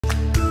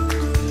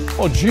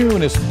Well,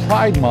 June is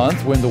Pride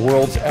Month, when the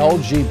world's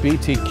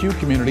LGBTQ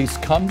communities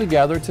come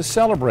together to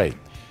celebrate.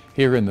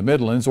 Here in the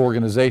Midlands,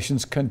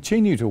 organizations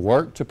continue to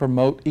work to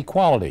promote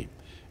equality.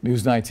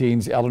 News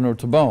 19's Eleanor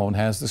Tabone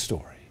has the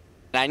story.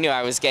 I knew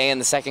I was gay in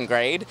the second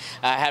grade.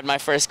 I had my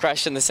first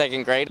crush in the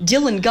second grade.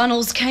 Dylan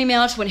Gunnels came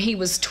out when he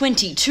was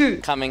 22.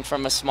 Coming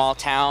from a small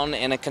town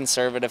in a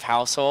conservative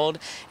household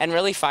and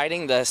really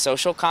fighting the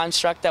social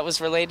construct that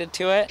was related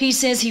to it. He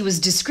says he was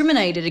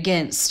discriminated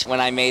against. When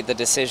I made the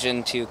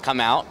decision to come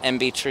out and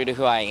be true to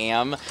who I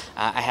am,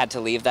 I had to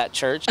leave that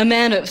church. A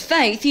man of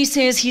faith, he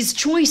says his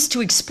choice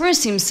to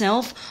express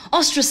himself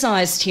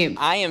ostracized him.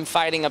 I am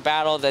fighting a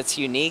battle that's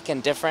unique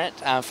and different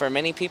for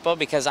many people,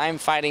 because I'm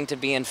fighting to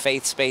be in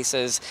faith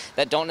spaces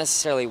that don't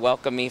necessarily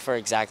welcome me for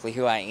exactly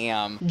who I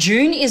am.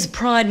 June is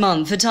Pride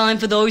Month, a time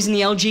for those in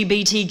the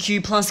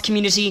LGBTQ+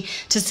 community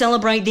to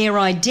celebrate their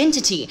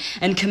identity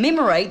and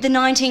commemorate the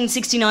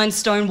 1969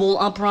 Stonewall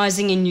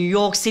Uprising in New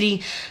York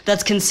City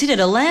that's considered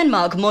a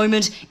landmark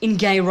moment in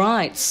gay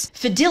rights.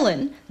 For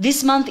Dylan,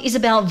 this month is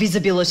about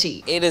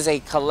visibility. It is a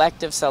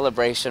collective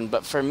celebration,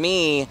 but for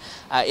me,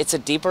 it's a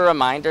deeper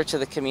reminder to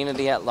the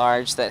community at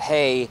large that,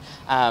 hey,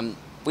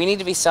 we need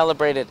to be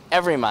celebrated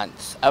every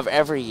month of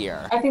every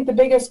year. I think the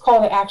biggest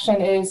call to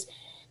action is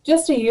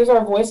just to use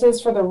our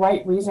voices for the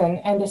right reason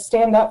and to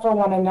stand up for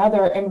one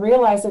another and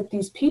realize that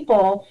these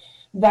people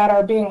that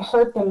are being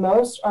hurt the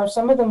most are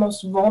some of the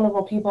most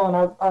vulnerable people in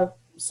our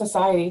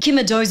society. Kim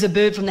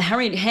Adoza-Bird from the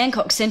Harriet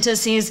Hancock Centre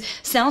says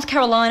South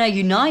Carolina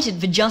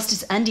United for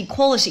Justice and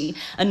Equality,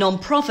 a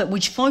non-profit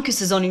which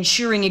focuses on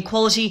ensuring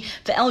equality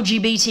for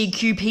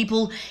LGBTQ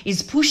people,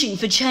 is pushing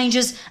for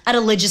changes at a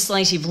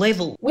legislative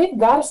level. We've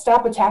got to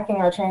stop attacking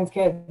our trans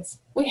kids.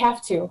 We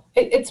have to.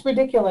 It's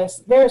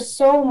ridiculous. There is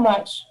so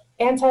much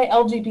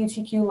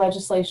anti-LGBTQ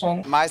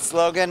legislation. My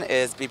slogan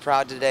is be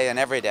proud today and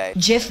every day.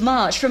 Jeff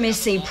March from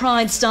SC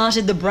Pride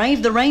started the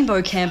Brave the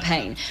Rainbow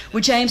campaign,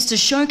 which aims to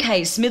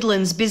showcase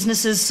Midlands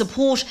businesses'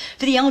 support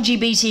for the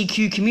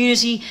LGBTQ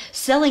community,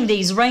 selling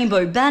these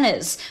rainbow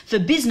banners for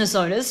business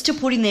owners to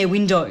put in their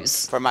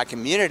windows. For my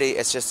community,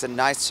 it's just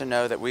nice to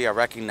know that we are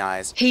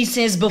recognized. He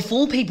says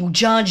before people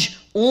judge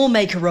or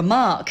make a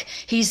remark,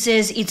 he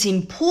says it's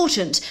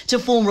important to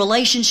form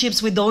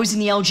relationships with those in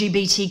the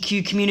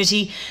LGBTQ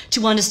community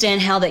to understand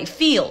how they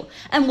feel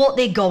and what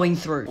they're going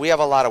through. We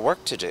have a lot of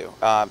work to do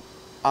on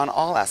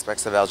all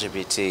aspects of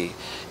LGBT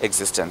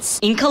existence.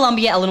 In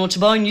Columbia, Eleanor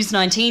Tabone, News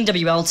 19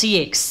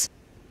 WLTX.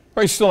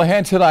 Right, still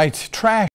ahead tonight, trash